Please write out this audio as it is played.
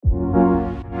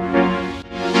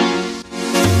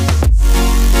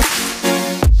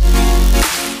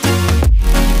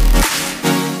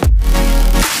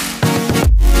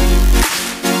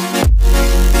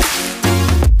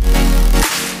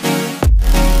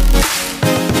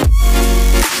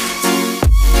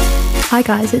Hi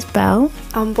guys, it's Belle.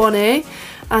 I'm Bonnie,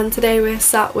 and today we're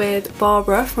sat with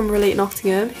Barbara from Relate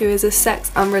Nottingham, who is a sex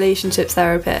and relationships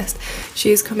therapist.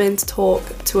 She's come in to talk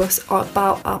to us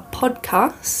about our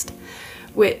podcast,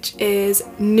 which is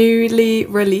newly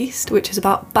released, which is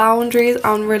about boundaries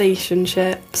and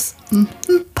relationships.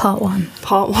 Part one.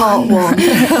 Part one.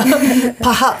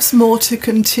 Perhaps more to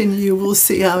continue. We'll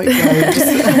see how it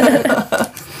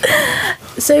goes.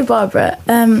 So Barbara,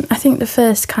 I think the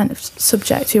first kind of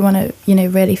subject we want to,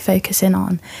 really focus in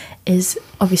on is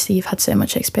obviously you've had so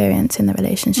much experience in the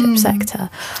relationship sector.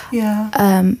 Yeah.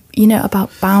 About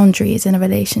boundaries in a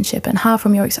relationship and how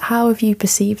have you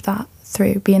perceived that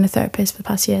through being a therapist for the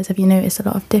past years? Have you noticed a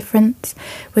lot of difference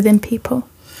within people?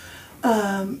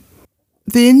 The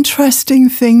interesting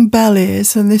thing, Belle,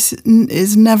 is, and this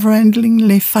is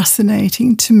never-endingly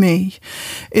fascinating to me,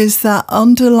 is that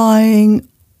underlying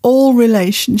all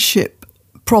relationship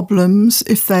problems,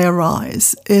 if they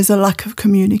arise, is a lack of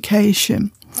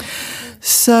communication.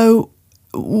 So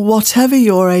whatever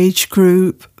your age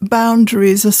group,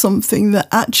 boundaries are something that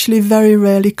actually very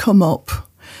rarely come up.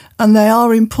 And they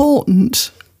are important,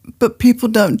 but people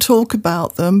don't talk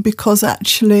about them because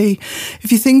actually,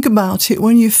 if you think about it,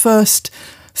 when you first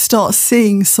start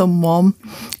seeing someone,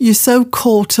 you're so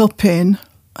caught up in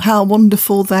how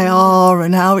wonderful they are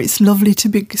and how it's lovely to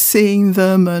be seeing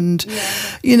them, and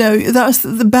that's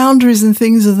the boundaries and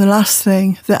things are the last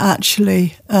thing that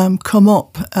actually come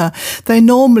up. They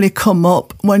normally come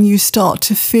up when you start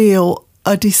to feel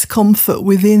a discomfort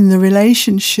within the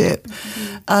relationship,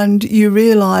 and you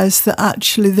realise that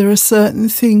actually there are certain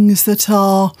things that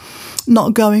are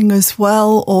not going as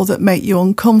well or that make you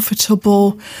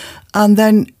uncomfortable. And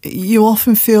then you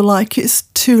often feel like it's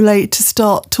too late to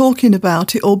start talking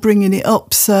about it or bringing it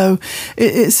up. So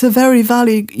it's a very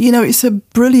valid, it's a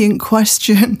brilliant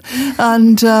question.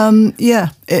 And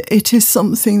it is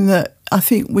something that I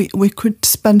think we could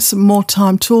spend some more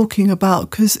time talking about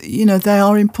because, they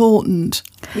are important.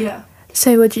 Yeah.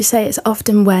 So would you say it's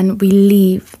often when we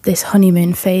leave this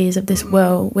honeymoon phase of this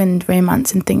whirlwind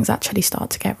romance and things actually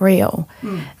start to get real,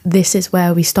 this is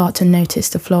where we start to notice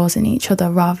the flaws in each other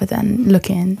rather than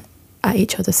looking at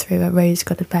each other through a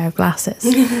rose-coloured pair of glasses?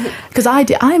 Because I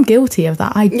am guilty of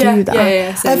that. I do that.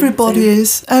 Yeah, Everybody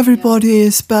is,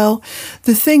 Belle.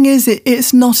 The thing is,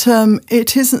 it's not.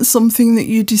 It isn't something that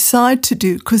you decide to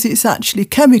do because it's actually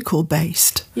chemical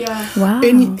based. Yeah. Wow.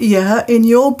 In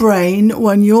your brain,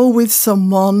 when you're with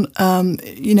someone,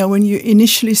 when you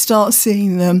initially start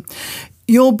seeing them,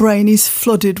 your brain is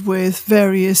flooded with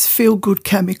various feel-good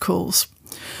chemicals.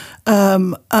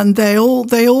 And they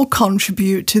all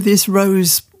contribute to this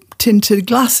rose-tinted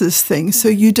glasses thing, so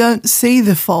you don't see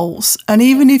the faults. And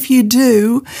even if you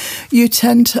do, you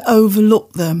tend to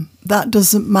overlook them. That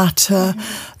doesn't matter.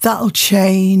 That'll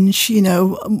change.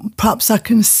 Perhaps I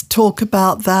can talk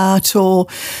about that. Or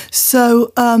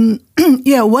so.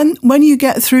 When you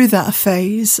get through that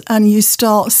phase and you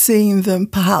start seeing them,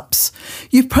 perhaps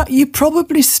you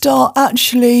probably start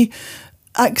actually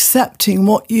accepting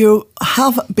what you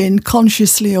have been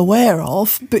consciously aware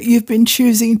of, but you've been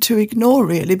choosing to ignore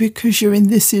really because you're in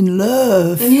this in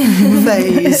love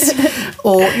phase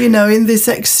or, in this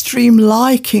extreme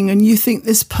liking, and you think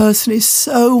this person is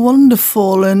so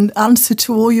wonderful and answer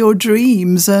to all your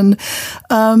dreams. And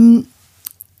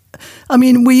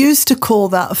we used to call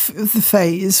that the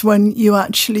phase when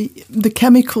the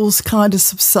chemicals kind of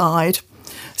subside.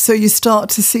 So you start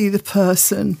to see the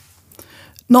person,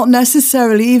 not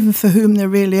necessarily even for whom they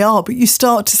really are, but you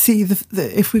start to see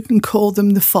the if we can call them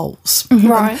the faults.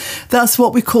 Right. That's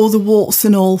what we call the warts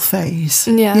and all phase.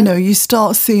 Yeah. You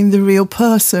start seeing the real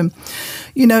person.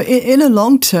 In a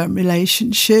long-term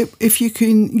relationship, if you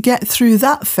can get through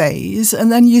that phase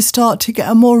and then you start to get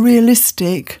a more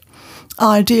realistic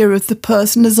idea of the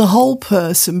person as a whole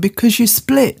person, because you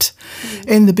split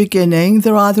in the beginning.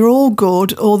 They're either all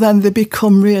good or then they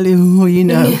become really,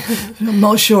 I'm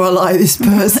not sure I like this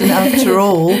person after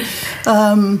all.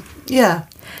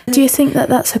 Do you think that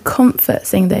that's a comfort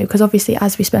thing though? Because obviously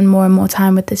as we spend more and more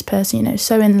time with this person,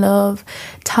 so in love,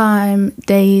 time,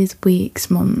 days,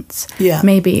 weeks, months,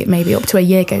 maybe up to a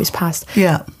year goes past.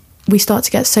 Yeah. We start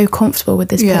to get so comfortable with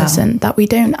this person that we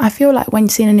don't. I feel like when you're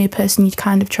seeing a new person, you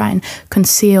kind of try and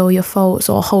conceal your faults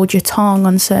or hold your tongue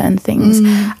on certain things.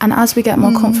 And as we get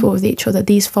more comfortable with each other,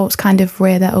 these faults kind of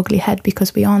rear their ugly head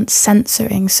because we aren't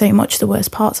censoring so much the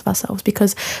worst parts of ourselves.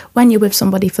 Because when you're with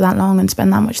somebody for that long and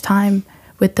spend that much time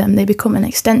with them, they become an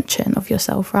extension of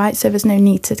yourself, right? So there's no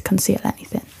need to conceal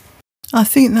anything. I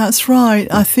think that's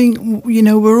right. I think,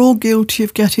 we're all guilty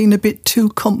of getting a bit too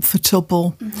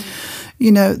comfortable.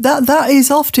 You know, that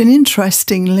is often,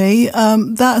 interestingly,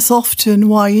 that's often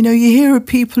why, you know, you hear of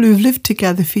people who've lived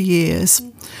together for years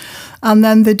and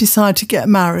then they decide to get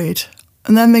married.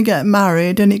 And then they get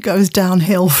married and it goes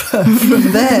downhill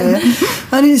from there.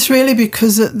 And it's really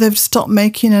because they've stopped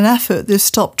making an effort. They've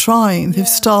stopped trying. They've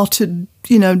started,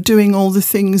 you know, doing all the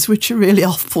things which are really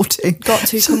off-putting. Got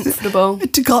too comfortable.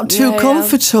 Got too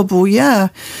comfortable, yeah.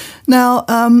 Now,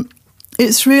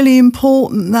 it's really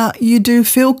important that you do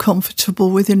feel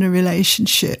comfortable within a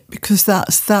relationship, because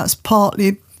that's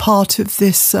partly part of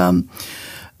this,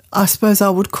 I suppose I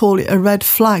would call it a red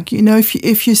flag. You know,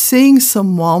 if you're seeing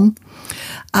someone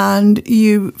and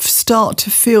you start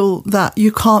to feel that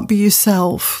you can't be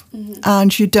yourself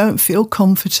and you don't feel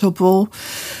comfortable,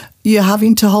 you're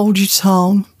having to hold your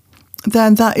tongue,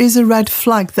 then that is a red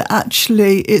flag that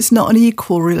actually it's not an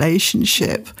equal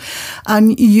relationship.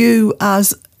 And you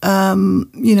as,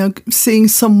 you know, seeing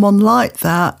someone like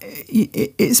that,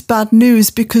 it's bad news,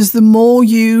 because the more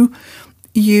you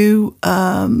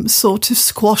sort of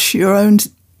squash your own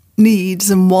needs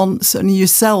and wants and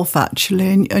yourself,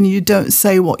 actually, and you don't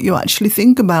say what you actually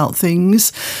think about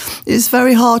things, it's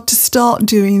very hard to start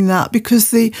doing that,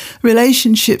 because the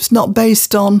relationship's not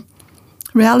based on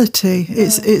reality.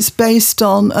 It's based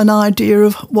on an idea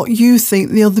of what you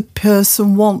think the other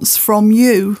person wants from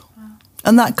you,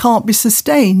 and that can't be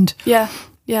sustained.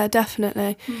 Yeah,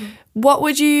 definitely. What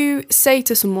would you say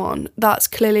to someone that's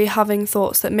clearly having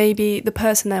thoughts that maybe the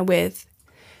person they're with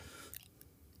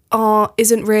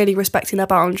isn't really respecting their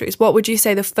boundaries? What would you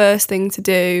say the first thing to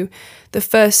do, the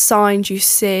first signs you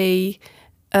see?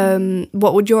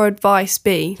 What would your advice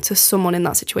be to someone in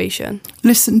that situation?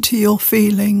 Listen to your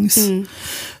feelings.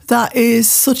 That is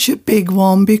such a big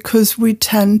one, because we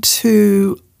tend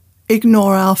to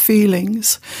ignore our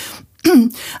feelings.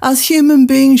 As human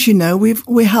beings, you know,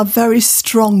 we have very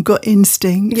strong gut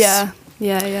instincts.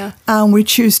 Yeah. And we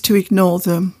choose to ignore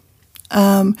them.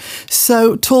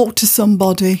 So talk to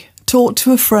somebody, talk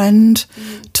to a friend,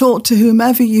 talk to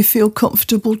whomever you feel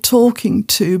comfortable talking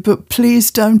to, but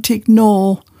please don't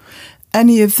ignore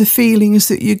any of the feelings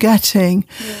that you're getting,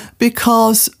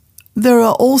 because there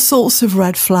are all sorts of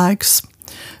red flags.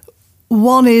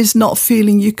 One is not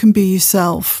feeling you can be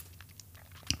yourself.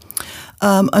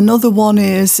 Another one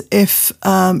is if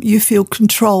you feel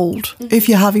controlled, if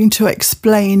you're having to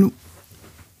explain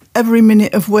every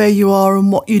minute of where you are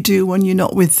and what you do when you're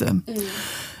not with them.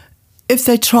 If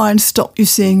they try and stop you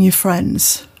seeing your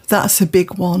friends, that's a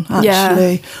big one,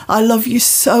 actually. Yeah. I love you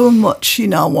so much, you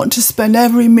know, I want to spend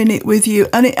every minute with you.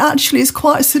 And it actually is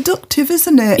quite seductive,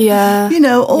 isn't it? Yeah. You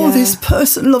know, this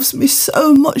person loves me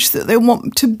so much that they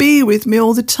want to be with me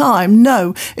all the time.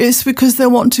 No, it's because they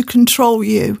want to control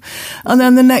you. And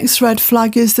then the next red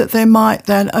flag is that they might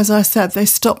then, as I said, they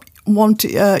stop want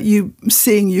you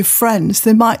seeing your friends.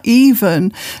 They might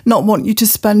even not want you to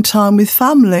spend time with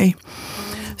family.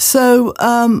 So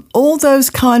all those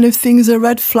kind of things are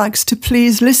red flags to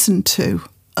please listen to,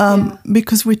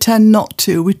 because we tend not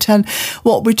to.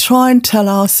 What we try and tell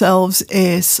ourselves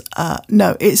is,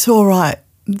 no, it's all right.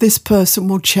 This person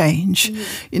will change.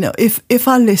 You know, if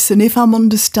I listen, if I'm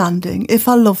understanding, if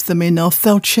I love them enough,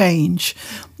 they'll change.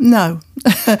 No,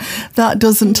 that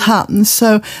doesn't happen.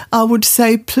 So I would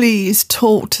say, please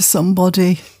talk to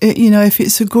somebody. You know, if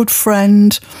it's a good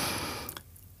friend.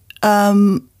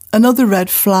 Another red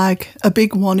flag, a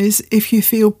big one, is if you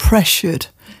feel pressured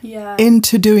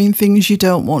into doing things you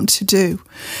don't want to do,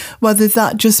 whether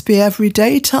that just be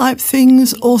everyday type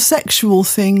things or sexual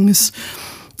things.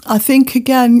 I think,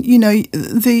 again, you know,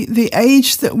 the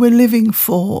age that we're living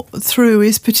through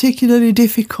is particularly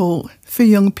difficult for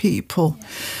young people,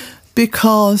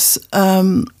 because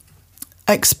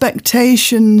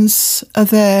expectations are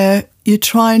there. You're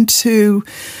trying to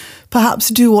perhaps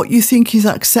do what you think is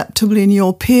acceptable in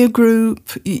your peer group.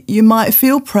 You might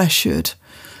feel pressured.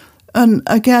 And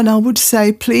again, I would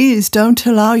say, please don't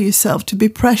allow yourself to be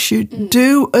pressured.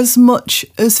 Do as much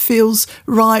as feels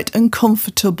right and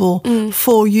comfortable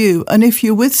for you. And if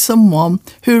you're with someone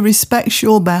who respects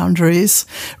your boundaries,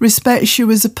 respects you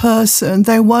as a person,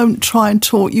 they won't try and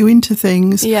talk you into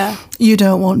things you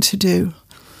don't want to do.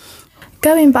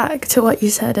 Going back to what you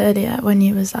said earlier, when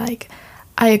you was like,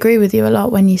 I agree with you a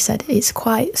lot when you said it's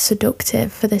quite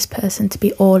seductive for this person to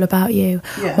be all about you,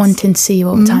 wanting to see you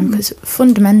all the time, because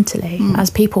fundamentally,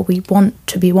 as people, we want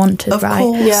to be wanted, of right?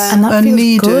 Course. Yeah. And that feels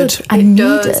needed. good and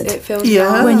needed. It feels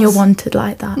nice when you're wanted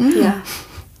like that. Yeah.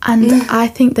 And I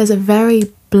think there's a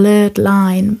very blurred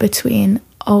line between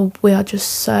oh, we are just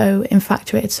so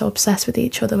infatuated, so obsessed with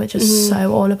each other. We're just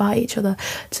so all about each other,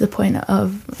 to the point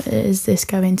of, is this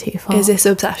going too far? Is this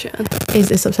obsession?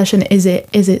 Is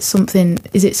it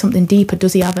something deeper?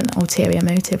 Does he have an ulterior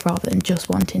motive rather than just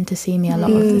wanting to see me a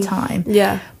lot of the time?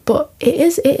 Yeah. But it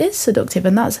is seductive,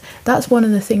 and that's one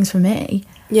of the things for me.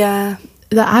 Yeah.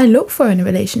 That I look for in a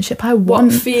relationship. I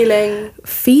want feeling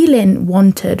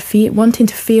wanted, wanting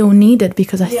to feel needed,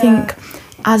 because I think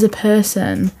as a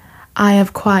person, I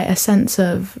have quite a sense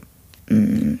of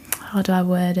how do I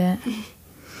word it?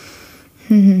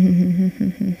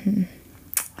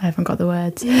 I haven't got the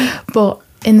words, but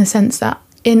in the sense that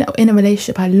in a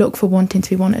relationship, I look for wanting to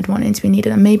be wanted, wanting to be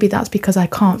needed, and maybe that's because I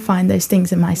can't find those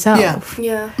things in myself.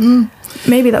 Yeah.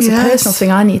 Maybe that's a personal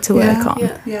thing I need to work on.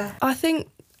 Yeah. I think,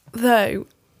 though,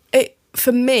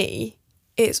 for me,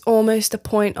 it's almost a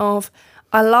point of,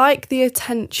 I like the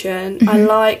attention, I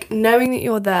like knowing that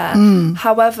you're there.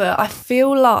 However, I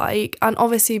feel like, and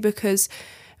obviously because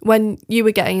when you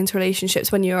were getting into relationships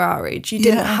when you were our age, you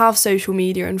didn't have social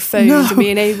media and phones and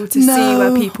being able to see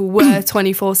where people were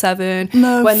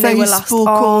 24/7, when they were last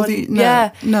on.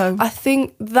 I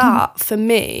think that for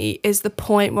me is the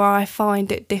point where I find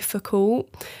it difficult,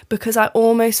 because I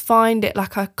almost find it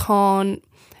like you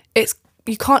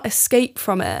can't escape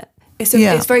from it.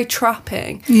 It's very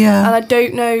trapping. Yeah. And I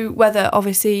don't know whether,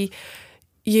 obviously,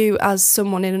 you as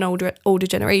someone in an older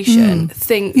generation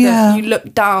think that you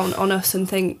look down on us and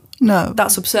think, no,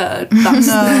 that's absurd.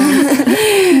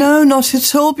 No, not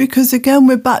at all, because again,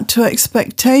 we're back to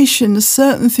expectations.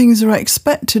 Certain things are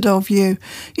expected of you.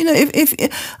 You know,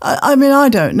 I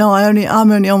don't know.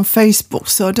 I'm only on Facebook,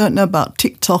 so I don't know about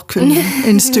TikTok and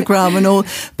Instagram and all.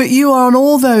 But you are on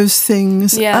all those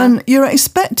things, and you're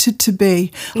expected to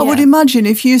be. I would imagine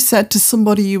if you said to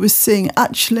somebody you were seeing,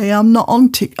 actually, I'm not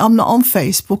on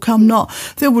Facebook. I'm not.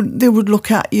 They would look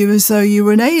at you as though you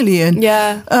were an alien.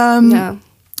 Yeah.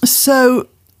 So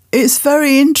it's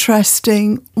very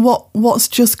interesting what's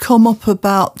just come up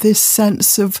about this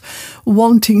sense of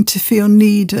wanting to feel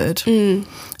needed.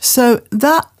 So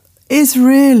that is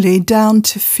really down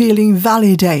to feeling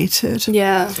validated.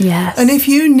 Yeah. Yes. And if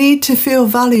you need to feel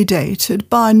validated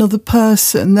by another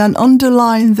person, then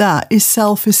underlying that is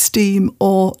self-esteem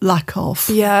or lack of.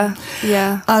 Yeah.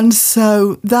 Yeah. And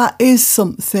so that is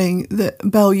something that,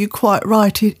 Belle, you're quite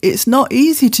right. It's not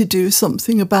easy to do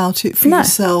something about it for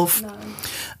yourself. No.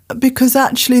 Because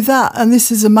actually that, and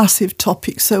this is a massive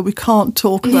topic, so we can't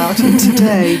talk about it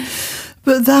today,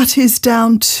 but that is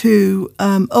down to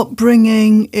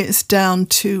upbringing, it's down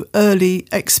to early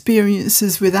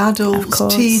experiences with adults,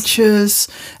 teachers,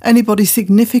 anybody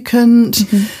significant,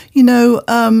 you know.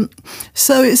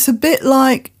 So it's a bit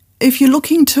like if you're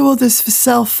looking to others for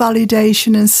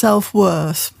self-validation and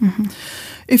self-worth,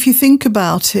 if you think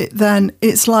about it, then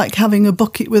it's like having a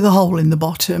bucket with a hole in the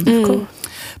bottom. Of course.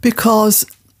 Because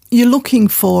you're looking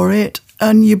for it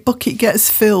and your bucket gets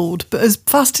filled, but as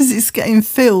fast as it's getting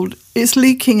filled, it's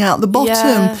leaking out the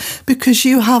bottom because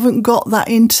you haven't got that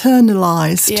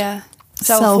internalised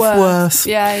self-worth.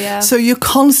 Yeah. So you're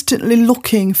constantly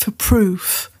looking for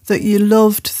proof that you're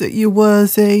loved, that you're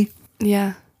worthy.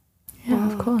 Yeah.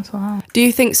 Yeah, of course. Wow. Do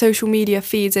you think social media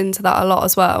feeds into that a lot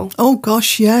as well? Oh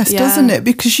gosh, yes, doesn't it?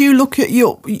 Because you look at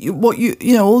all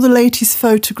the latest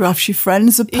photographs your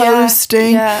friends are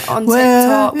posting, on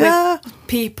TikTok with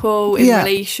people in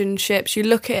relationships. You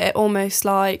look at it almost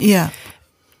like you're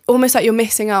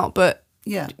missing out, but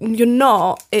you're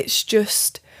not. It's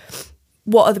just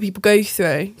what other people go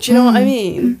through. Do you know what I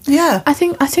mean? Yeah. I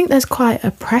think there's quite a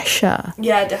pressure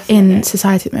definitely in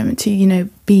society at the moment to,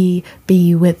 be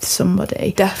with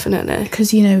somebody. Definitely.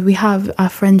 Because, we have our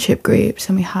friendship groups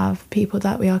and we have people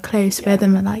that we are close with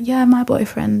and we're like, my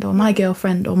boyfriend or my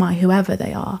girlfriend or my whoever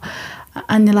they are.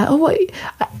 And they're like, oh, what...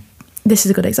 This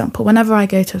is a good example. Whenever I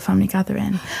go to a family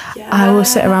gathering, I will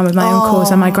sit around with my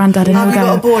uncles and my granddad and he'll go, have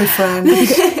you got a boyfriend?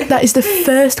 That is the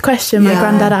first question my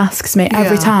granddad asks me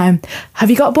every time.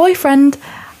 Have you got a boyfriend?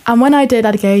 And when I did,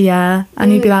 I'd go, yeah.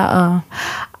 And he'd be like, oh.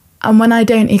 And when I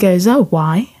don't, he goes, oh,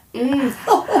 why? He goes,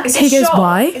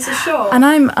 why? It's a shock. And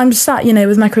I'm sat,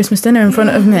 with my Christmas dinner in front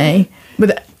of me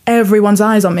with everyone's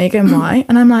eyes on me going, why?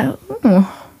 And I'm like,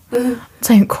 oh.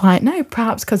 Don't quite know.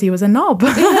 Perhaps because he was a knob.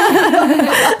 Perhaps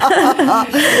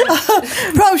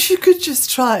you could just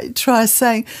try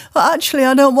saying, well, actually,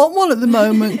 I don't want one at the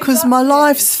moment because my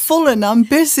life's full and I'm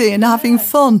busy and having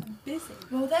fun.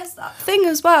 Well, there's that thing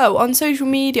as well on social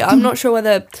media. I'm not sure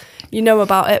whether you know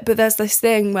about it, but there's this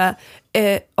thing where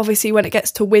obviously when it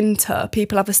gets to winter,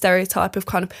 people have a stereotype of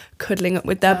kind of cuddling up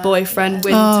with their boyfriend,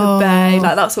 winter bae,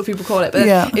 like that's what people call it.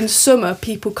 But in summer,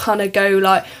 people kind of go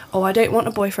like, oh, I don't want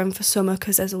a boyfriend for summer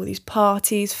because there's all these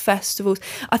parties, festivals.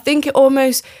 I think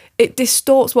it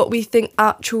distorts what we think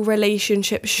actual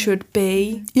relationships should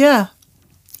be. Yeah.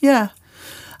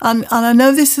 And I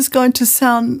know this is going to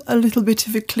sound a little bit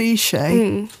of a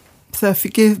cliche, so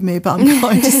forgive me, but I'm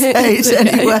going to say it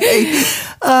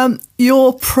anyway.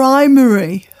 Your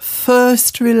primary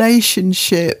first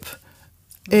relationship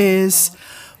is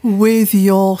with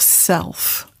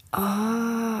yourself.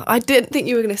 I didn't think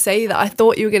you were going to say that. I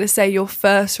thought you were going to say your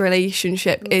first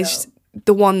relationship is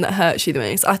the one that hurts you the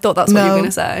most. I thought that's what you were going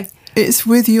to say. It's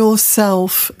with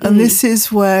yourself, and this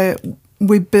is where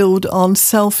we build on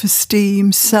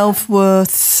self-esteem,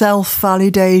 self-worth,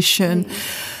 self-validation.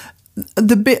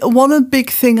 One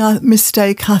big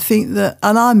mistake I think that,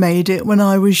 and I made it when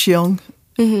I was young,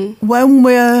 when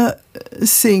we're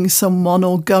seeing someone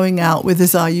or going out with,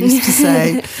 as I used to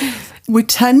say, we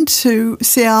tend to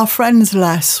see our friends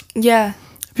less. Yeah.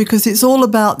 Because it's all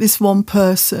about this one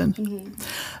person.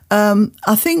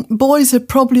 I think boys are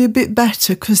probably a bit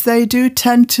better because they do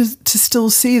tend to still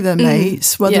see their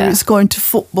mates, whether it's going to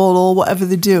football or whatever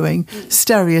they're doing.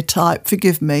 Stereotype,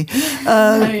 forgive me.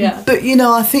 But,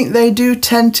 I think they do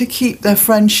tend to keep their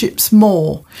friendships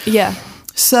more. Yeah.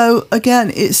 So, again,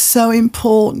 it's so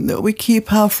important that we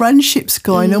keep our friendships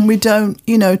going and we don't,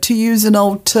 to use an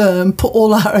old term, put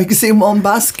all our eggs in one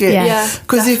basket.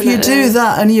 Because if you do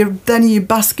that and then your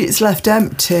basket's left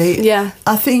empty,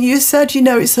 I think you said,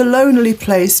 it's a lonely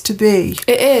place to be.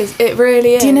 It is. It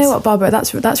really is. Do you know what, Barbara?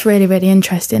 That's really, really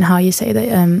interesting how you say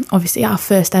that, obviously, our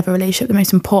first ever relationship, the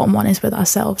most important one is with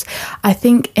ourselves. I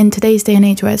think in today's day and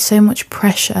age where there's so much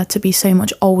pressure to be so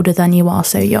much older than you are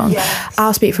so young,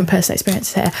 I'll speak from personal experience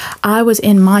here. I was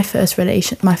in my first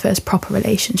proper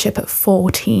relationship at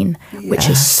 14, which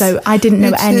is so, I didn't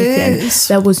know anything.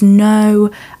 There was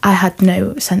I had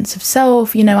no sense of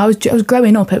self. I was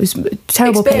growing up. It was a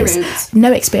terrible place.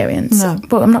 No experience. No.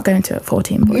 Well, I'm not going to at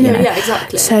 14. But, yeah,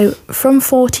 exactly. So from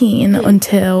 14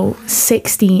 until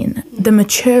 16, the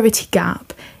maturity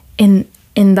gap in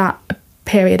that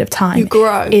period of time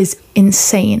is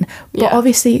insane. But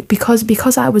obviously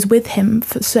because I was with him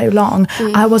for so long,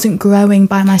 I wasn't growing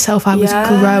by myself. I was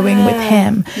growing with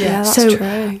him. Yeah, that's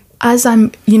true. As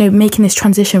I'm, making this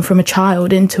transition from a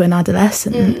child into an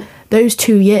adolescent, those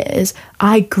 2 years,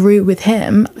 I grew with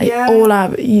him. All our,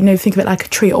 think of it like a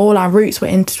tree, all our roots were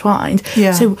intertwined.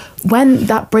 So when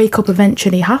that breakup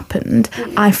eventually happened,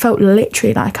 I felt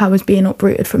literally like I was being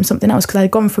uprooted from something else because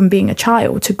I'd gone from being a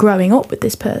child to growing up with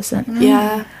this person.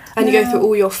 Yeah. And you go through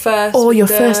all your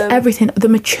first. Everything. The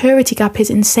maturity gap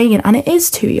is insane and it is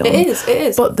too young. It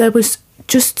is. But there was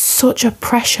just such a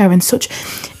pressure and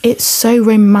it's so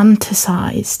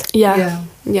romanticised. Yeah.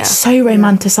 So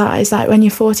romanticised, like when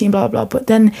you're 14, blah, blah, but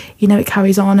then, it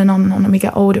carries on and on and on and we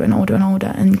get older and older and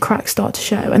older and cracks start to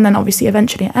show. And then obviously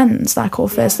eventually it ends like all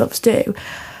first loves do.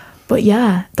 But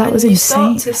that was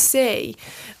insane. You start to see,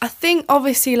 I think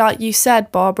obviously like you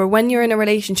said, Barbara, when you're in a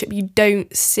relationship, you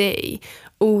don't see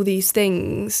all these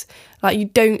things. Like you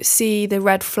don't see the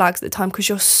red flags at the time because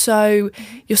you're so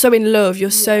in love,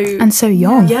 you're so... And so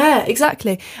young. Yeah,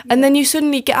 exactly. And then you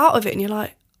suddenly get out of it and you're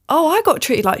like, oh, I got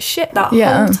treated like shit that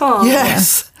whole time.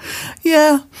 Yes.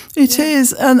 Yeah, it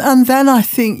is. And then I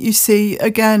think you see,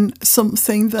 again,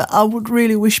 something that I would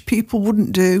really wish people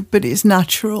wouldn't do, but it's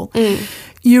natural.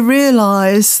 You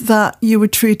realise that you were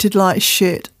treated like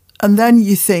shit and then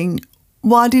you think,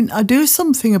 why didn't I do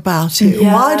something about it?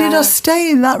 Why did I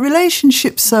stay in that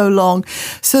relationship so long?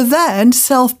 So then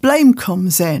self-blame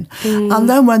comes in. And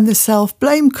then when the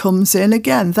self-blame comes in,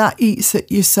 again, that eats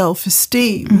at your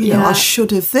self-esteem. I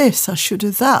should have this, I should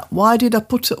have that. Why did I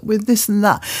put up with this and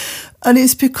that? And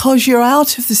it's because you're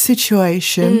out of the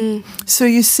situation, so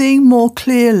you're seeing more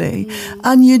clearly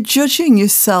and you're judging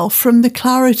yourself from the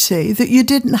clarity that you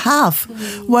didn't have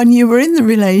when you were in the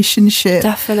relationship.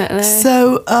 Definitely.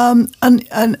 So,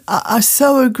 and I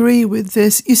so agree with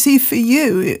this. You see, for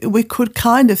you, we could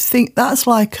kind of think that's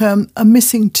like a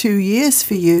missing 2 years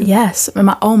for you. Yes.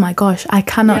 Oh my gosh, I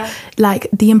cannot, like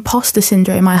the imposter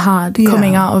syndrome I had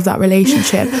coming out of that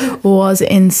relationship was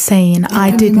insane.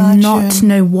 I did not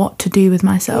know what to do with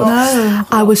myself. No.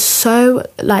 I was so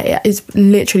it's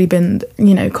literally been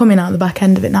coming out the back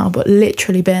end of it now, but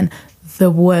literally been the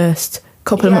worst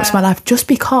couple of months of my life just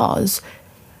because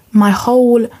my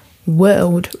whole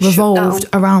world revolved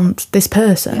around this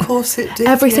person. Of course it did.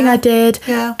 Everything I did,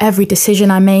 every decision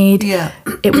I made,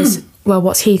 it was well,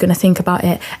 what's he going to think about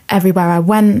it? Everywhere I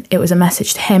went, it was a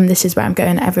message to him. This is where I'm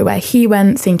going. Everywhere he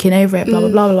went, thinking over it, blah, blah,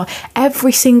 blah, blah, blah.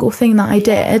 Every single thing that I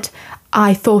did,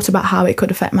 I thought about how it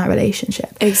could affect my relationship.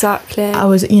 Exactly. I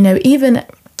was, even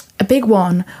a big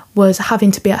one was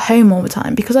having to be at home all the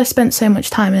time because I spent so much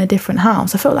time in a different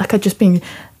house. I felt like I'd just been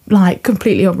like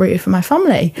completely uprooted from my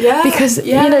family. Yeah. Because,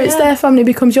 it's their family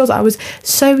becomes yours. I was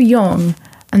so young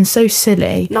and so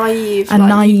silly. Naive. And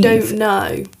naive. You don't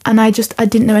know. And I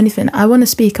didn't know anything. I want to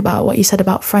speak about what you said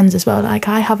about friends as well. Like,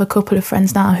 I have a couple of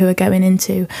friends now who are going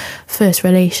into first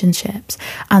relationships,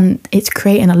 and it's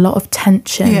creating a lot of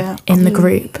tension in the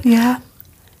group.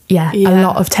 Yeah, a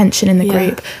lot of tension in the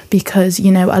group because,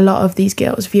 a lot of these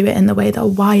girls view it in the way that,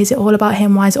 why is it all about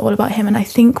him? Why is it all about him? And I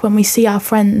think when we see our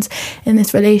friends in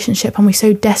this relationship and we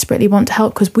so desperately want to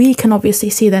help, because we can obviously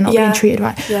see they're not being treated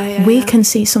right. We can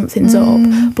see something's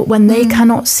up, but when they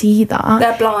cannot see that,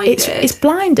 they're blinded. It's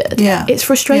blinded. Yeah. It's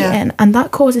frustrating, and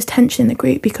that causes tension in the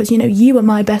group because, you were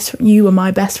my best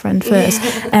friend first.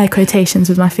 Air quotations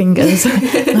with my fingers.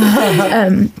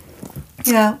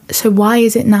 Yeah. So why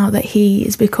is it now that he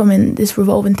is becoming this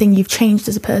revolving thing? You've changed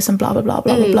as a person, blah, blah, blah,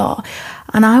 blah, blah, blah.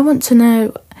 And I want to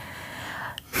know,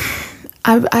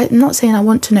 I'm not saying I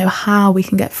want to know how we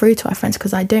can get through to our friends,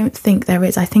 because I don't think there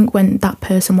is. I think when that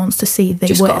person wants to see, they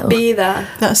just will. Just got to be there.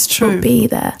 That's true. Be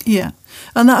there. Yeah.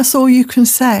 And that's all you can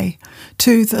say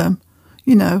to them.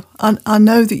 I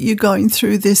know that you're going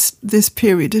through this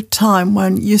period of time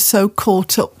when you're so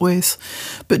caught up with,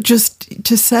 but just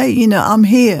to say, I'm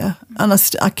here and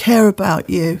I care about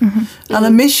you and I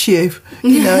miss you.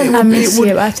 I miss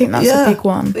you. I think that's a big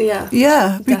one.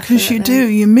 Yeah, because definitely. You do.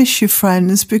 You miss your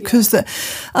friends because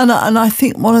and I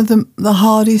think one of the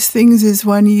hardest things is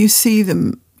when you see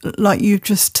them, like you've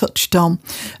just touched on,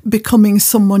 becoming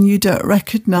someone you don't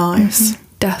recognise.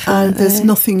 Definitely. And there's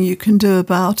nothing you can do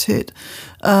about it.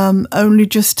 Only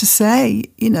just to say,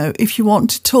 if you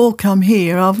want to talk, I'm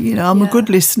here. I'm a good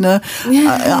listener.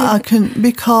 I can,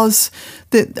 because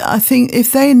I think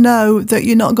if they know that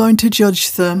you're not going to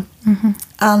judge them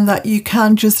and that you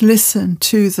can just listen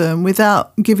to them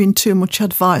without giving too much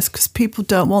advice, because people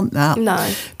don't want that.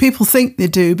 No. People think they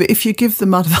do, but if you give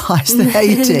them advice, they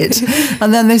hate it.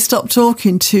 And then they stop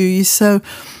talking to you. So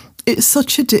it's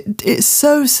it's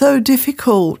so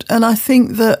difficult. And I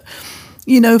think that,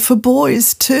 for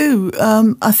boys too,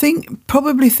 I think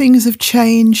probably things have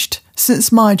changed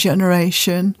since my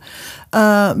generation,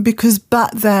 because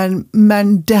back then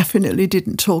men definitely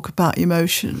didn't talk about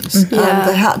emotions. And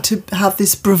they had to have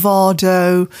this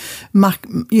bravado,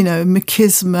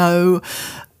 machismo.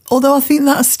 Although I think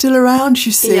that's still around,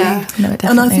 you see. Yeah. No, it definitely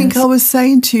and I think is. I was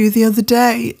saying to you the other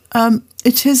day,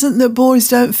 it isn't that boys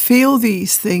don't feel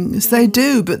these things. They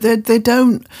do, but they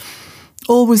don't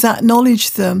always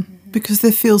acknowledge them because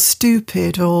they feel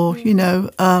stupid or,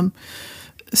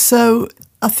 so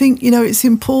I think, it's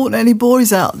important, any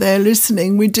boys out there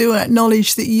listening, we do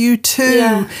acknowledge that you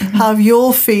too have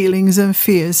your feelings and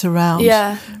fears around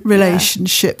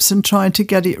relationships and trying to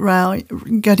get it right.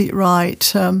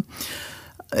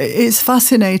 It's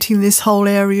fascinating, this whole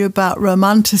area about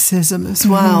romanticism as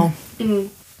well.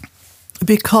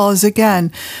 Because,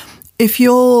 again, if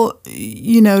you're,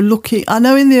 looking... I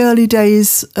know in the early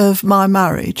days of my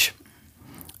marriage,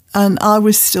 and I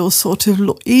was still sort of,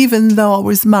 even though I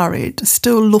was married,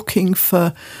 still looking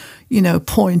for,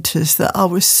 pointers that I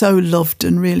was so loved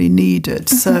and really needed.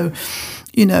 So...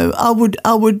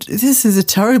 I would, this is a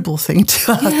terrible thing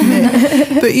to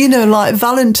admit, but, like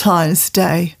Valentine's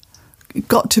Day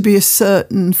got to be a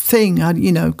certain thing,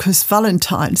 because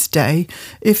Valentine's Day,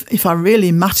 if I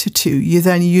really matter to you,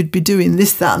 then you'd be doing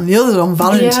this, that and the other on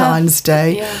Valentine's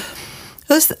Day. Yeah.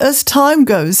 As time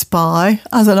goes by,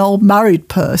 as an old married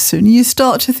person, you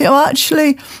start to think,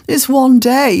 actually, it's one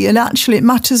day, and actually it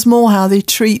matters more how they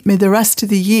treat me the rest of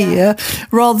the year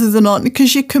rather than on,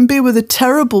 because you can be with a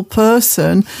terrible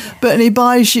person, but he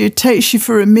takes you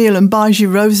for a meal and buys you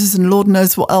roses and Lord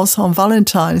knows what else on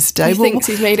Valentine's Day. He thinks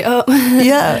he's made it up.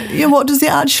 yeah, what does it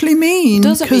actually mean?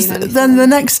 Because then the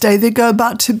next day they go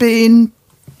back to being,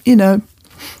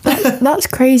 That's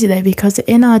crazy though, because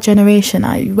in our generation,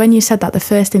 when you said that, the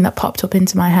first thing that popped up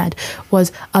into my head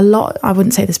was a lot, I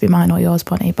wouldn't say this would be mine or yours,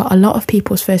 Bonnie, but a lot of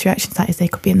people's first reaction to that is they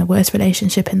could be in the worst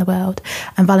relationship in the world,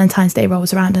 and Valentine's Day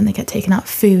rolls around and they get taken out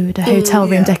food, a hotel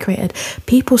room decorated.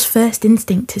 People's first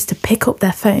instinct is to pick up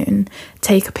their phone,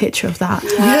 take a picture of that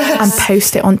and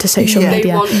post it onto social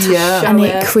media. And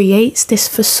it creates this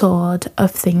facade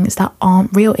of things that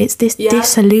aren't real. It's this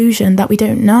disillusion that we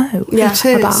don't know it is.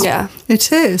 about.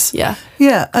 It is. Yeah.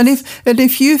 Yeah. And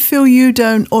if you feel you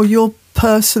don't, or your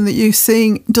person that you're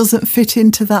seeing doesn't fit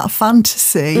into that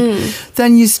fantasy,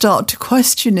 then you start to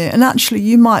question it. And actually,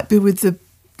 you might be with the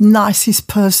nicest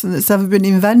person that's ever been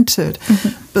invented,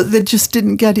 but they just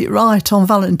didn't get it right on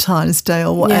Valentine's Day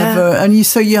or whatever, and you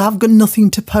have got nothing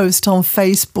to post on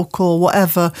Facebook or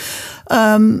whatever.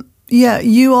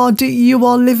 You are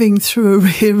living through a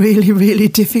really, really, really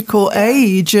difficult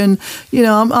age, and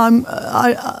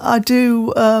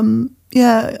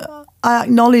I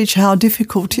acknowledge how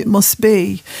difficult it must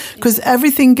be, because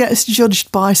everything gets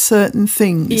judged by certain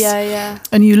things. Yeah.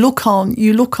 And you look on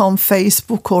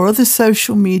Facebook or other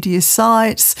social media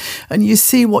sites, and you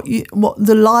see what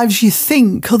the lives you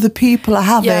think other people are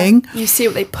having. Yeah. You see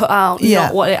what they put out,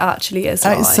 not what it actually is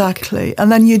like. Exactly.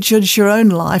 And then you judge your own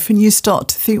life, and you start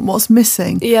to think what's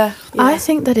missing. Yeah. I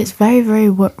think that it's very, very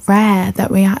rare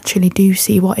that we actually do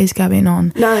see what is going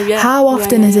on. No, yeah. How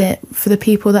often is it for the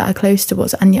people that are close to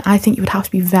us? And I think you would have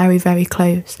to be very, very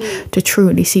close to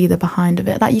truly see the behind of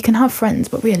it. Like, you can have friends,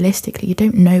 but realistically, you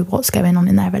don't know what's going on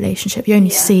in their relationship. You only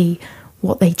see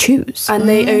what they choose, and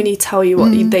they only tell you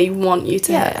what they want you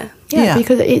to hear. Yeah,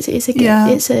 because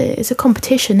it's a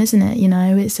competition, isn't it?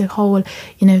 It's a whole,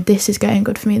 this is going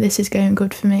good for me, this is going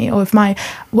good for me. Or if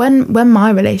when my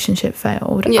relationship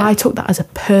failed, I took that as a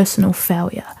personal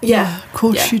failure. Yeah, of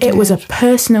course you did. It was a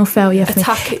personal failure for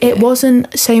me. It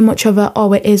wasn't so much of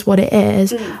it is what it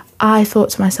is. I thought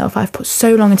to myself, I've put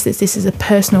so long into this is a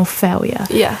personal failure.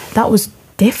 Yeah. That was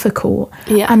difficult.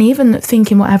 Yeah. And even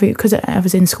thinking because I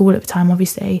was in school at the time,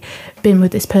 obviously, been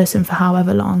with this person for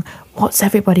however long, what's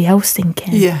everybody else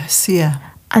thinking? Yes, yeah.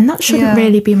 And that shouldn't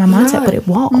really be my mindset, but it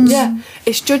was. Yeah,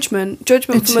 it's judgment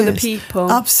from other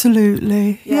people.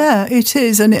 Absolutely. Yeah, it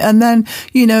is. And then,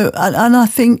 and I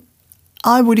think,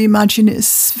 I would imagine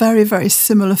it's very, very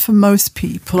similar for most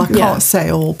people. I can't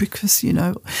say all because,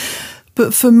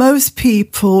 but for most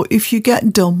people, if you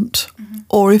get dumped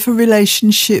or if a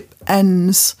relationship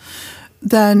ends,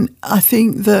 then I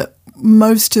think that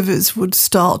most of us would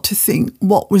start to think,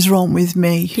 what was wrong with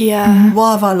me? Yeah.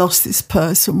 Why have I lost this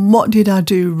person? What did I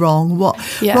do wrong?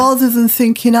 Rather than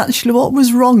thinking, actually, what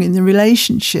was wrong in the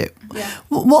relationship? Yeah.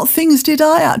 What things did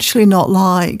I actually not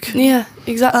like? Yeah,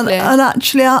 exactly. And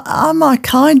actually, I'm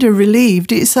kind of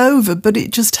relieved it's over, but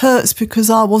it just hurts because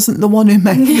I wasn't the one who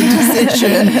made the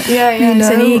decision. Yeah. It's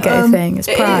an ego thing. It's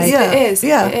pride. It is.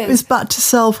 It's back to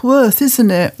self-worth,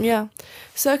 isn't it? Yeah.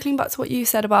 Circling back to what you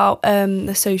said about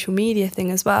the social media thing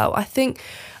as well, I think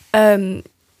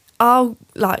I'll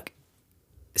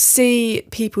see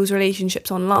people's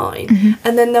relationships online,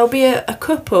 and then there'll be a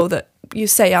couple that you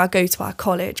say, I go to our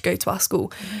college, go to our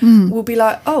school, will be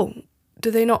like, oh,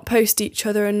 do they not post each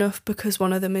other enough because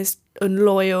one of them is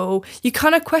unloyal? You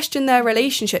kind of question their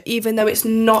relationship, even though it's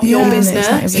not your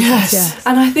business. Yes.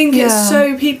 And I think it's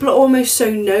people are almost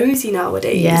so nosy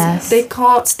nowadays. Yes. They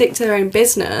can't stick to their own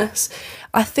business.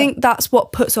 I think that's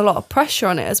what puts a lot of pressure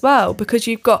on it as well, because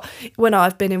you've got, when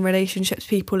I've been in relationships,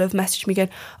 people have messaged me going,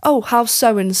 oh, how's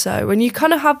so-and-so? And you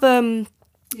kind of have,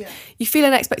 you feel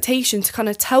an expectation to kind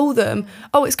of tell them,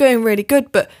 oh, it's going really good,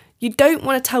 but you don't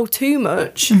want to tell too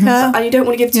much, and you don't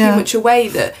want to give too much away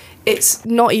that it's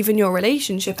not even your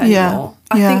relationship anymore.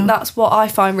 I think that's what I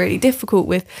find really difficult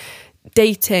with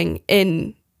dating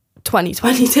in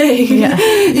 2022.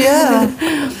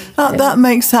 That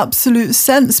makes absolute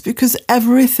sense, because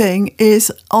everything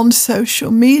is on social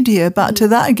media. Back to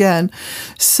that again.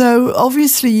 So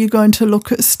obviously you're going to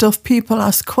look at stuff, people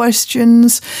ask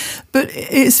questions, but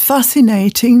it's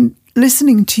fascinating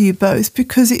listening to you both,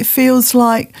 because it feels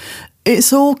like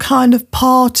it's all kind of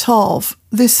part of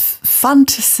this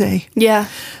fantasy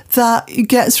that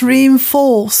gets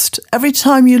reinforced every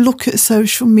time you look at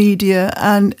social media,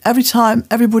 and every time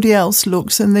everybody else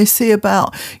looks and they see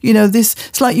about, this.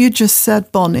 It's like you just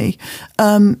said, Bonnie,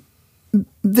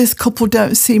 this couple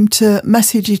don't seem to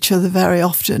message each other very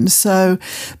often. So,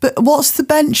 but what's the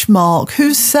benchmark?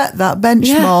 Who's set that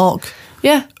benchmark?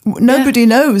 Nobody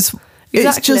knows.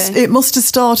 Exactly. It's just, it must have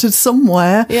started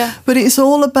somewhere. Yeah. But it's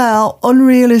all about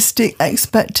unrealistic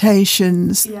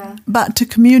expectations, back to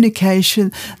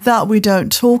communication, that we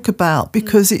don't talk about,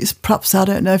 because it's perhaps, I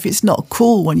don't know if it's not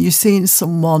cool when you're seeing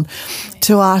someone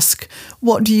to ask,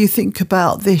 what do you think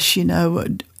about this, do you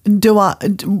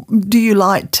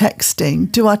like texting?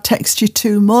 Do I text you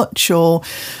too much? Or,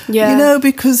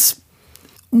 because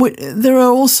there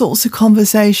are all sorts of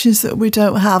conversations that we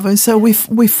don't have, and so we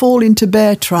fall into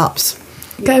bear traps.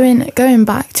 Going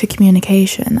back to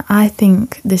communication, I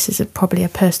think this is probably a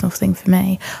personal thing for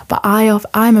me, but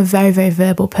I'm a very, very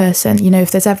verbal person.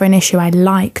 If there's ever an issue, I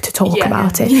like to talk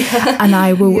about it, and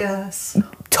I will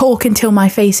talk until my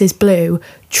face is blue,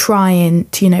 trying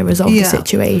to, resolve the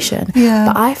situation. Yeah.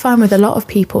 But I find with a lot of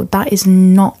people, that is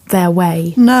not their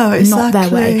way. No, exactly. Not their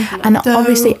way. And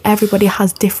obviously everybody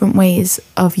has different ways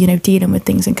of, dealing with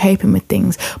things and coping with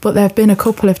things. But there have been a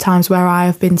couple of times where I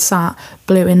have been sat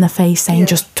blue in the face saying,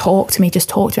 just talk to me.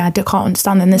 I can't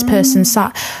understand. And this person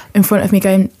sat in front of me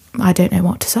going, I don't know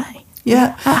what to say.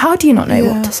 Yeah. How do you not know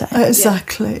what to say?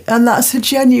 Exactly. Yeah. And that's a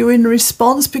genuine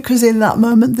response, because in that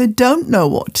moment they don't know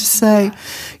what to say. Yeah.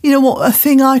 You know what, a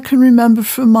thing I can remember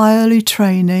from my early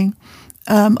training,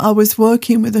 I was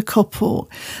working with a couple,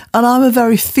 and I'm a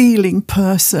very feeling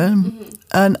person.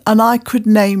 And I could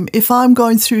name, if I'm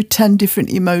going through 10 different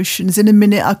emotions, in a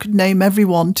minute I could name every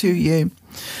one to you.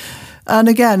 And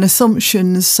again,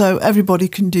 assumptions, so everybody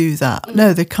can do that.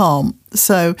 No, they can't.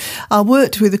 So I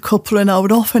worked with a couple, and I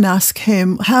would often ask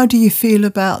him, how do you feel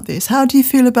about this? How do you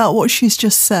feel about what she's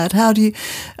just said? How do you...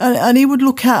 And he would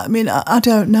look at me and I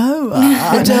don't know.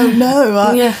 I don't know.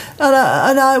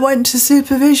 And I went to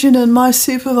supervision, and my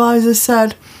supervisor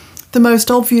said the most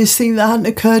obvious thing that hadn't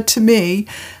occurred to me,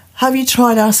 have you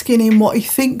tried asking him what he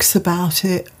thinks about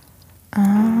it?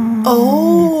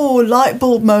 Oh, light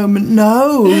bulb moment.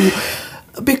 No,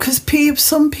 because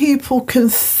some people can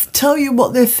tell you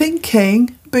what they're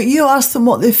thinking, but you ask them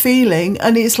what they're feeling,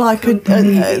 and it's like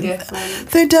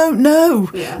they don't know,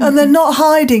 and they're not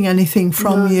hiding anything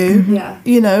from you.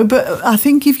 But I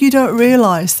think if you don't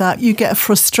realise that, you get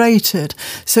frustrated,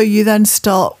 so you then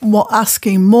start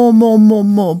asking more.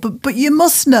 But you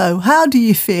must know, how do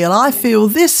you feel? I feel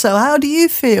this, so how do you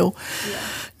feel?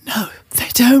 No, they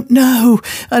don't know.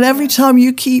 And every time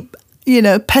you keep,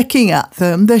 pecking at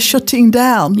them, they're shutting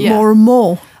down more and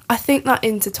more. I think that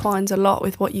intertwines a lot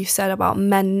with what you said about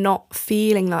men not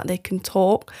feeling that they can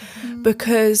talk,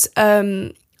 because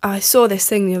I saw this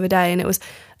thing the other day, and it was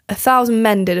 1,000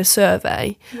 men did a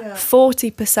survey.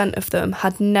 40% of them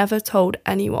had never told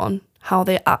anyone how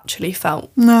they actually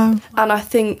felt. No. And I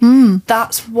think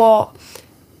that's what...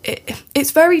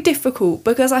 It's very difficult,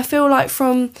 because I feel like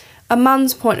from a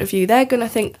man's point of view, they're going to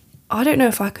think, I don't know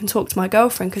if I can talk to my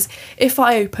girlfriend, because if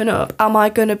I open up, are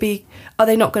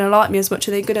they not going to like me as much?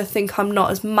 Are they going to think I'm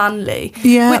not as manly?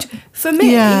 Yeah. Which, for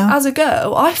me, as a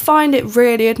girl, I find it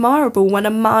really admirable when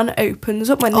a man opens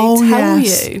up, when they tell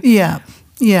you.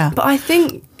 Yeah. But I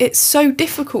think it's so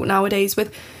difficult nowadays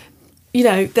with,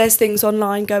 there's things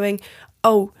online going,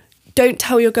 don't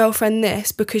tell your girlfriend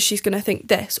this because she's going to think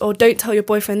this, or don't tell your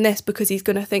boyfriend this because he's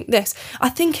going to think this. I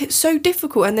think it's so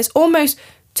difficult, and there's almost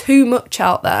too much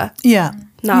out there. Yeah.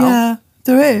 Now. Yeah,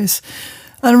 there is.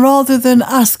 And rather than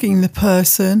asking the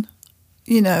person,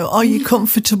 are you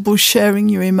comfortable sharing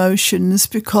your emotions?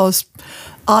 Because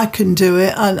I can do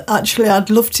it, and actually I'd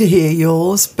love to hear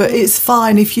yours, but it's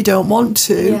fine if you don't want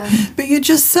to. But you're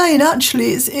just saying,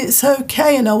 actually, it's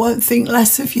okay, and I won't think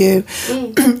less of you.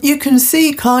 You can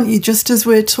see, can't you, just as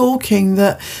we're talking,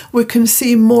 that we can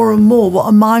see more and more what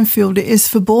a minefield it is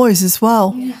for boys as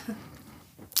well.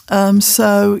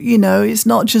 So, it's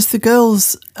not just the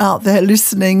girls out there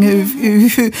listening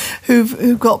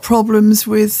who've got problems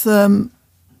with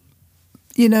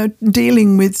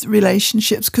dealing with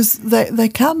relationships, because they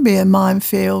can be a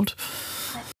minefield.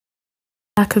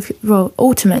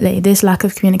 Ultimately, this lack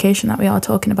of communication that we are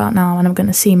talking about now, and I'm going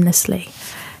to seamlessly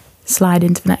slide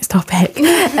into the next topic,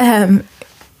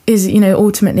 is,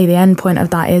 ultimately the end point of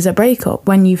that is a breakup,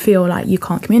 when you feel like you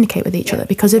can't communicate with each other,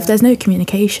 because if there's no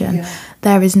communication,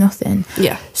 there is nothing.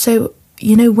 So,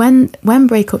 when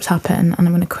breakups happen, and I'm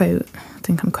going to quote, I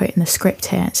think I'm quoting the script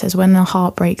here, it says, when the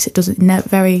heart breaks, it doesn't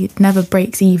never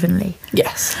breaks evenly.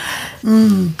 Yes.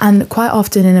 And quite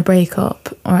often in a breakup,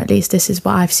 or at least this is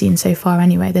what I've seen so far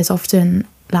anyway, there's often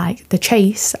like the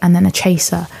chase and then a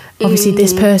chaser. Obviously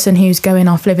this person who's going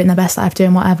off living their best life,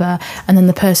 doing whatever, and then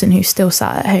the person who's still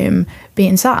sat at home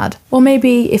being sad. Or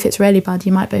maybe if it's really bad,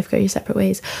 you might both go your separate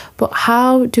ways. But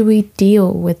how do we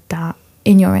deal with that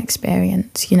in your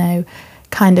experience,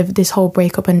 kind of this whole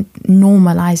breakup and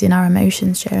normalising our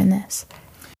emotions during this?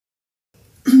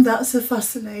 That's a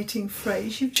fascinating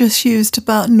phrase you've just used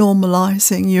about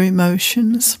normalising your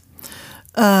emotions.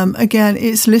 Again,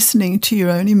 it's listening to your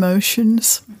own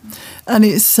emotions, and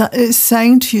it's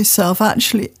saying to yourself,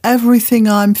 actually, everything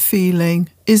I'm feeling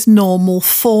is normal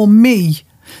for me.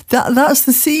 That's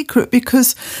the secret,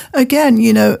 because, again,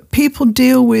 people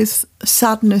deal with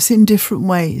sadness in different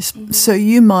ways. So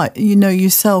you might,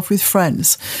 yourself with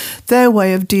friends, their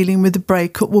way of dealing with the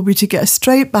breakup will be to get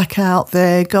straight back out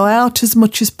there, go out as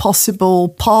much as possible,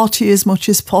 party as much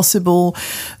as possible.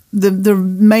 The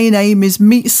main aim is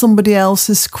meet somebody else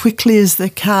as quickly as they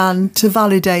can to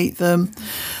validate them.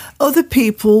 other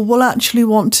people will actually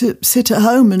want to sit at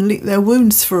home and lick their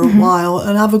wounds for a while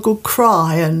and have a good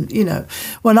cry. And, you know,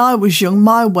 when I was young,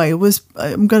 my way was,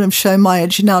 I'm going to show my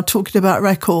age now talking about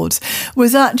records,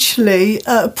 was actually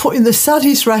putting the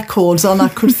saddest records on I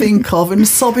could think of and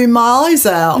sobbing my eyes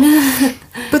out.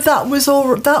 But that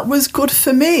was good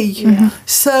for me. Yeah.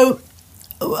 So,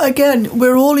 again,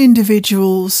 we're all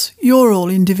individuals. You're all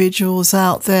individuals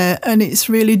out there. And it's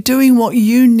really doing what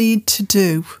you need to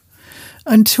do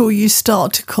until you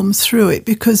start to come through it,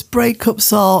 because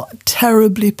breakups are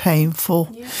terribly painful.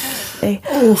 Yeah.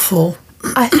 Awful.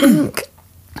 I think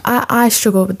I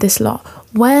struggle with this a lot.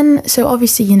 So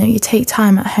obviously, you know, you take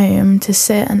time at home to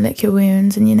sit and lick your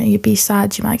wounds, and, you know, you'd be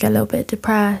sad, you might get a little bit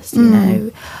depressed, you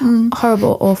know,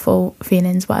 horrible, awful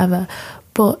feelings, whatever.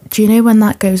 But do you know when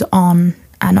that goes on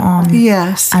and on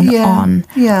Yes. and on?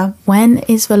 Yeah. When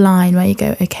is the line where you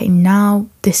go, okay, now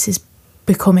this is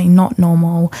becoming not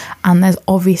normal, and there's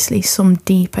obviously some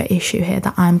deeper issue here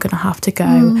that I'm going to have to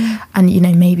go and, you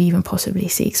know, maybe even possibly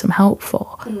seek some help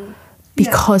for,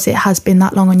 because it has been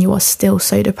that long and you are still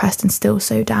so depressed and still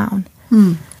so down?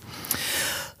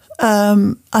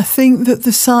 I think that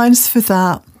the signs for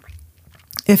that,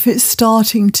 if it's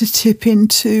starting to tip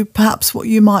into perhaps what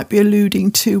you might be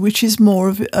alluding to, which is more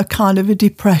of a kind of a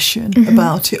depression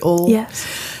about it all, Yes.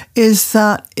 is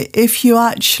that if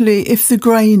the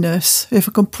greyness, if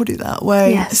I can put it that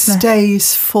way,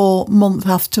 stays for month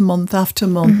after month after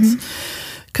month.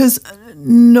 Because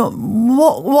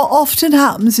what often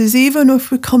happens is, even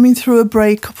if we're coming through a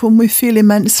breakup and we feel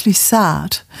immensely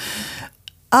sad,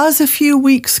 as a few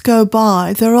weeks go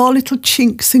by, there are little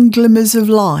chinks and glimmers of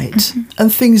light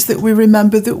and things that we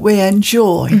remember that we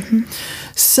enjoy.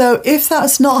 So if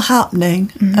that's not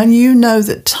happening, and you know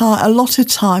that a lot of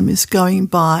time is going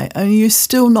by and you're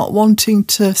still not wanting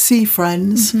to see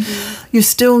friends, you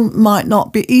still might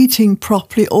not be eating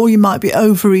properly, or you might be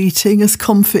overeating as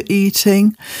comfort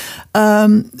eating,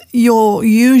 your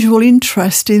usual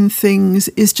interest in things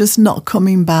is just not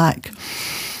coming back,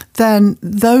 then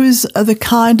those are the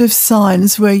kind of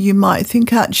signs where you might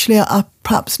think, actually, I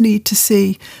perhaps need to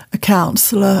see a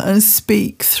counsellor and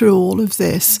speak through all of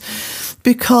this.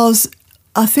 Because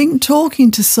I think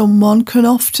talking to someone can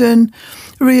often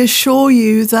reassure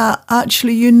you that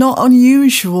actually you're not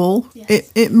unusual.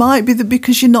 Yes. It might be that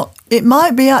because you're not, it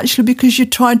might be actually because you're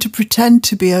trying to pretend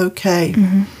to be okay.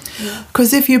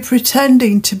 Because if you're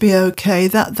pretending to be okay,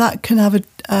 that can have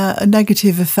a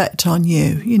negative effect on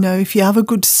you. You know, if you have a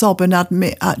good sob and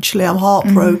admit, actually, I'm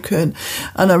heartbroken,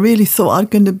 and I really thought I'm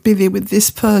going to be with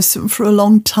this person for a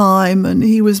long time, and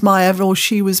he was my or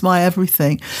she was my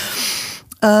everything.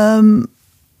 But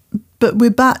we're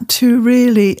back to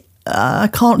really, I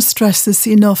can't stress this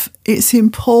enough, it's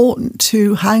important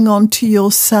to hang on to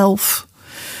yourself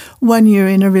when you're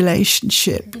in a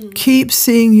relationship. Keep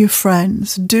seeing your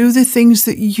friends. Do the things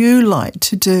that you like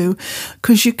to do,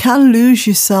 because you can lose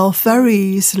yourself very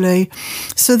easily.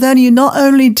 So then you're not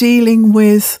only dealing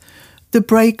with the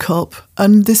breakup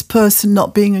and this person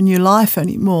not being in your life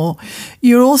anymore,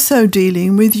 you're also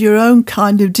dealing with your own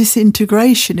kind of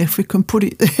disintegration, if we can put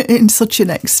it in such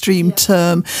an extreme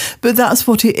term. But that's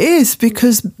what it is,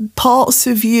 because parts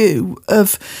of you've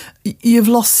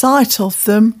lost sight of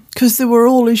them, because they were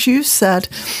all, as you said,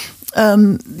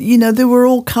 you know, they were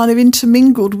all kind of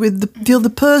intermingled with the other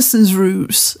person's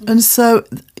roots. And so,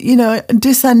 you know,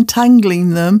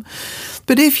 disentangling them.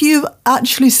 But if you've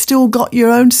actually still got your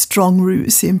own strong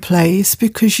roots in place,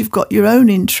 because you've got your own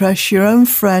interests, your own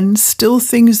friends, still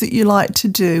things that you like to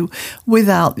do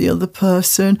without the other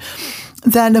person,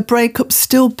 then a breakup's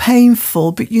still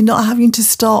painful, but you're not having to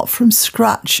start from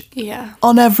scratch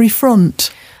on every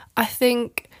front. I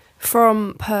think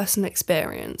from personal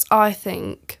experience, I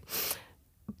think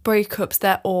breakups,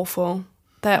 they're awful.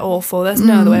 They're awful. There's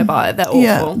no other way about it. They're awful.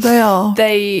 Yeah, they are.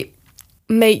 They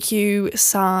make you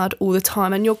sad all the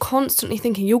time, and you're constantly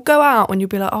thinking, you'll go out and you'll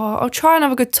be like, oh, I'll try and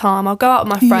have a good time, I'll go out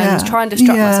with my friends, try and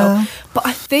distract myself. But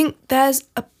I think there's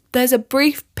a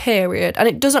brief period, and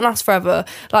it doesn't last forever.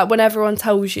 Like when everyone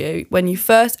tells you, when you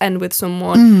first end with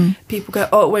someone, people go,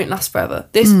 oh, it won't last forever,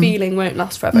 this feeling won't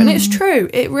last forever. And it's true,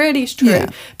 it really is true,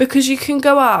 because you can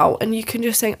go out and you can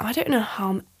just think, I don't know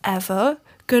how I'm ever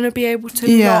gonna be able to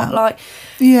not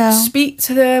speak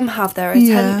to them, have their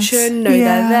attention, know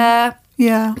they're there.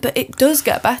 Yeah. But it does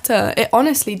get better. It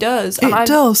honestly does. And it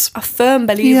does. I'm a firm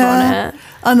believer on it.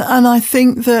 And I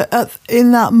think that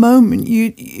in that moment,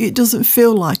 it doesn't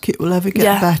feel like it will ever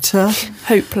get better.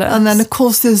 Hopeless. And then, of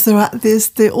course, there's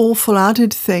the awful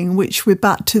added thing, which we're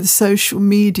back to the social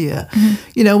media.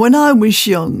 You know, when I was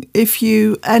young, if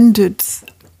you ended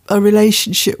a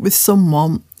relationship with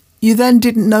someone, you then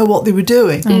didn't know what they were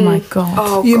doing. Oh my God.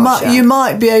 Oh, You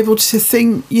might be able to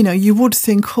think, you would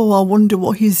think, oh, I wonder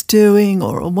what he's doing,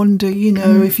 or I wonder,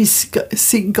 if he's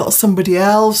got somebody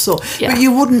else, but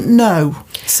you wouldn't know.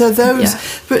 So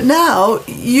but now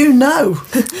you know.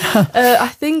 I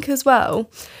think as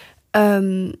well,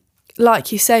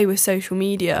 like you say with social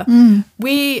media,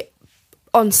 we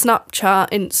on Snapchat,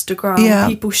 Instagram,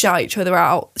 people shout each other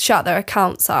out, shout their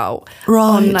accounts out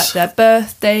on like their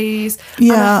birthdays.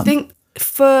 And I think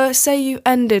say you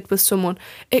ended with someone,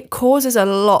 it causes a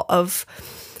lot of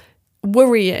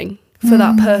worrying for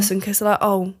that person, because they're like,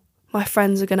 oh, my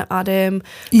friends are going to add him,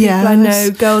 people I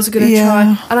know, girls are going to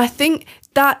try. And I think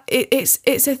that it's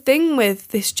a thing with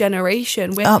this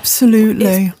generation. Absolutely.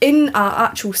 It's in our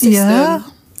actual system. Yeah.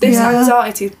 This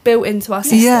anxiety is built into our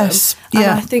system. Yes. And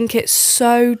I think it's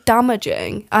so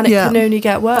damaging, and it can only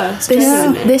get worse.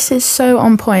 This is so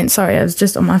on point. Sorry, I was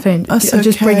just on my phone. I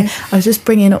was just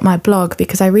bringing up my blog,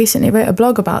 because I recently wrote a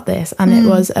blog about this, and it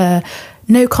was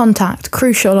no contact,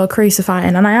 crucial or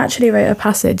crucifying. And I actually wrote a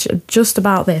passage just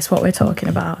about this, what we're talking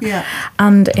about. Yeah.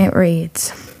 And it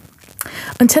reads: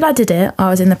 until I did it, I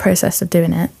was in the process of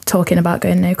doing it, talking about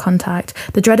going no contact.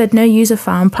 The dreaded no user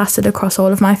found plastered across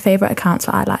all of my favourite accounts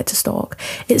that I like to stalk.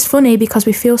 It's funny because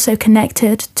we feel so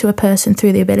connected to a person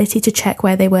through the ability to check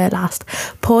where they were last,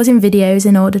 pausing videos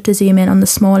in order to zoom in on the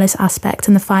smallest aspect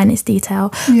and the finest detail,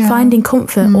 finding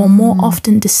comfort or more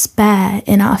often despair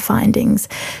in our findings.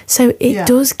 So it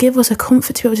does give us a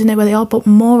comfort to be able to know where they are, but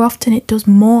more often it does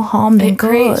more harm than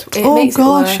good.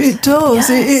 It does. Yes.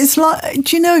 It's like,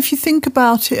 do you know, if you think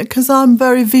about it, because I'm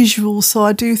very visual, so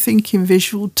I do think in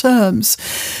visual terms.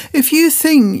 If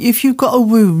you've got a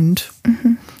wound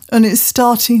and it's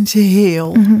starting to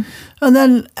heal, and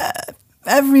then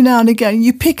every now and again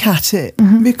you pick at it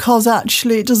because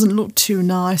actually it doesn't look too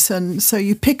nice, and so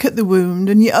you pick at the wound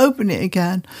and you open it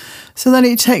again. So then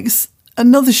it takes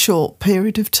another short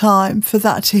period of time for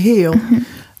that to heal.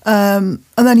 And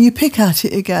then you pick at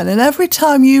it again. And every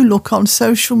time you look on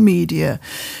social media,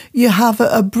 you have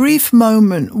a brief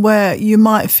moment where you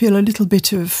might feel a little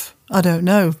bit of, I don't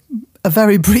know, a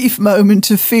very brief moment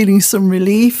of feeling some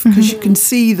relief because you can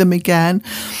see them again.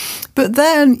 But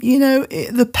then,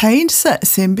 the pain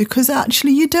sets in, because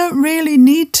actually you don't really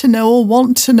need to know or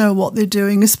want to know what they're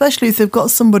doing, especially if they've got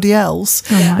somebody else.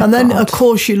 And then, of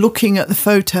course, you're looking at the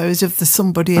photos of the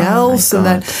somebody else, and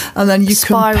then you're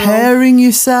comparing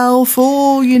yourself.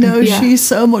 Oh, she's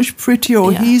so much prettier,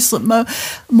 or he's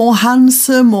more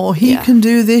handsome, or he can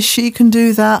do this, she can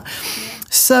do that.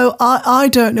 So I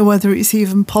don't know whether it's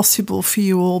even possible for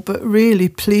you all, but really,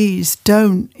 please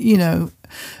don't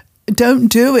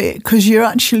do it, because you're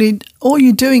actually, all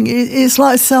you're doing is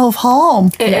like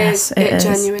self-harm. It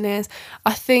genuinely is.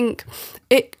 I think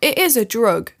it is a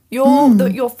drug.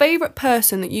 Your favourite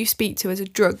person that you speak to is a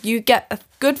drug. You get a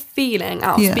good feeling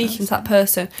out of speaking to that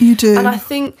person. You do. And I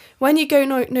think when you go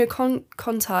no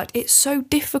contact, it's so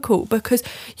difficult, because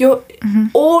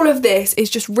all of this is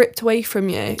just ripped away from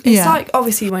you. It's like,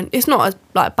 obviously, when it's not as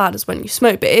bad as when you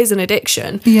smoke, but it is an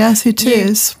addiction. Yes, it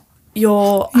is.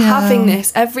 You're having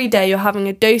this every day, you're having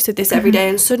a dose of this every day,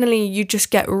 and suddenly you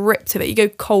just get ripped of it. You go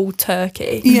cold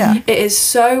turkey. It is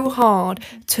so hard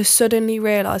to suddenly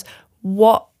realise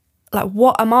what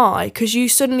am I? Because you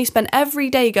suddenly spend every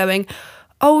day going,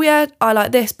 oh yeah, I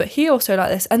like this, but he also like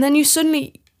this. And then you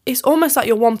suddenly, it's almost like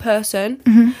you're one person.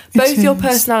 Both your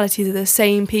personalities are the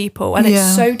same people. And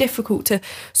it's so difficult to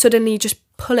suddenly just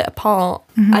pull it apart.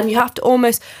 And you have to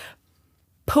almost...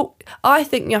 I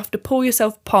think you have to pull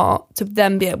yourself apart to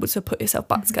then be able to put yourself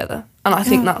back together. And I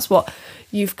think that's what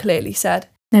you've clearly said.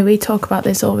 No, we talk about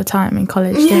this all the time in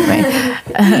college, don't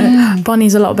we?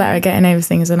 Bonnie's a lot better at getting over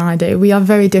things than I do. We have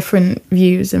very different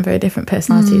views and very different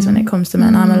personalities when it comes to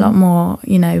men. I'm a lot more,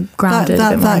 grounded, a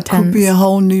bit more intense. That could be a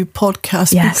whole new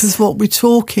podcast, because what we're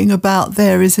talking about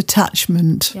there is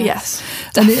attachment. Yes.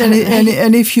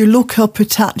 And if you look up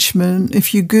attachment,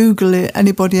 if you Google it,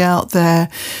 anybody out there,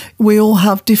 we all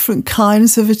have different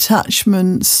kinds of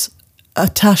attachments.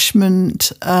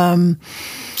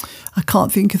 I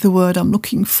can't think of the word I'm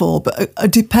looking for, but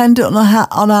dependent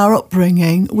on our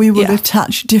upbringing, we will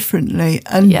attach differently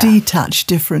and detach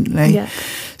differently. Yeah.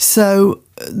 So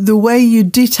the way you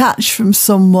detach from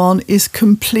someone is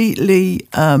completely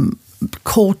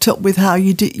caught up with how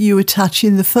you attach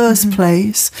in the first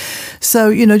place.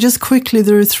 So, just quickly,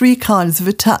 there are 3 kinds of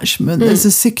attachment. There's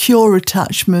a secure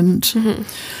attachment,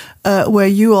 where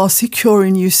you are secure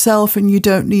in yourself and you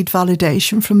don't need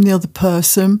validation from the other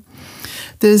person.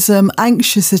 There's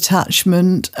anxious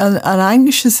attachment, and an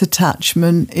anxious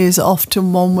attachment is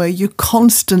often one where you're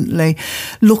constantly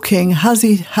looking, has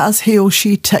he or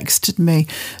she texted me?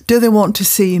 Do they want to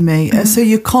see me? So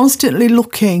you're constantly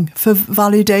looking for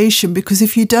validation, because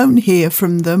if you don't hear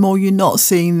from them or you're not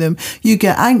seeing them, you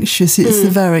get anxious. It's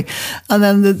and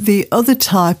then the other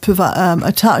type of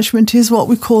attachment is what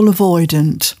we call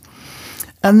avoidant.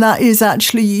 And that is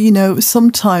actually, you know,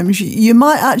 sometimes you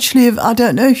might actually have, I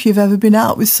don't know if you've ever been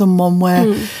out with someone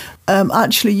where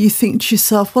actually you think to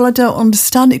yourself, well, I don't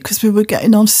understand it because we were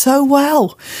getting on so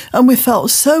well and we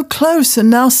felt so close, and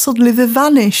now suddenly they've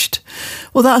vanished.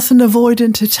 Well, that's an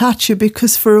avoidant attacher,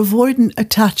 because for avoidant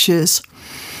attachers,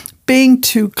 being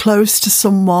too close to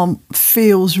someone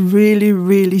feels really,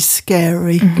 really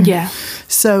scary. Yeah.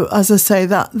 So, as I say,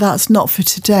 that's not for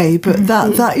today, but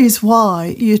that is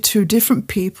why you're two different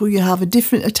people. You have a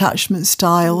different attachment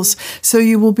styles, so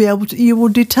you will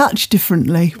detach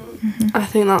differently. I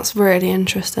think that's really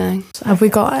interesting. So have you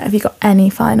got any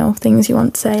final things you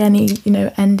want to say? Any, you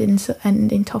know,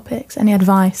 ending topics? Any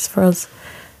advice for us,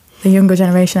 the younger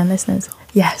generation and listeners?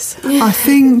 Yes. I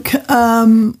think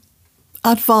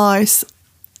advice.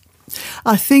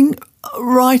 I think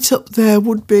right up there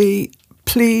would be,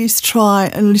 please try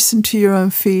and listen to your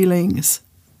own feelings.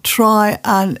 Try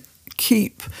and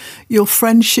keep your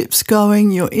friendships going,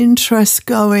 your interests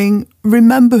going.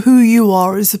 Remember who you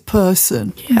are as a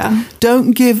person. Yeah.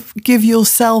 Don't give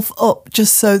yourself up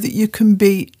just so that you can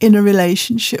be in a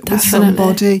relationship with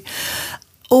somebody.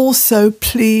 Also,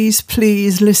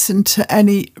 please listen to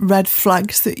any red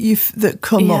flags that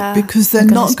come up, because they're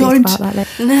not going to,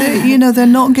 they're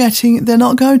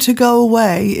not going to go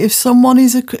away. If someone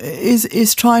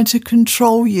is trying to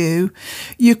control you,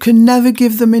 you can never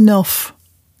give them enough.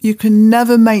 You can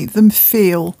never make them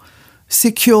feel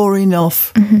secure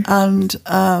enough. And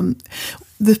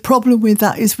the problem with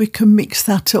that is we can mix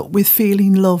that up with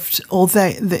feeling loved, or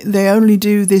they only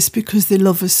do this because they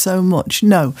love us so much.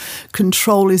 No,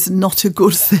 control is not a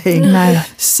good thing. No.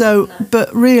 So,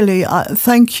 but really,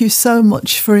 thank you so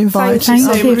much for inviting me.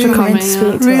 Thank you for coming to speak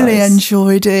to us. Really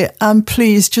enjoyed it, and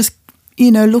please just,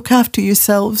 you know, look after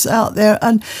yourselves out there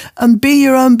and be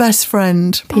your own best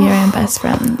friend. Be your own best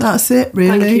friend. That's it,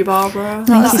 really. Thank you, Barbara.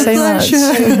 Thank you so much.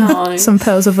 So nice. Some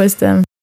pearls of wisdom.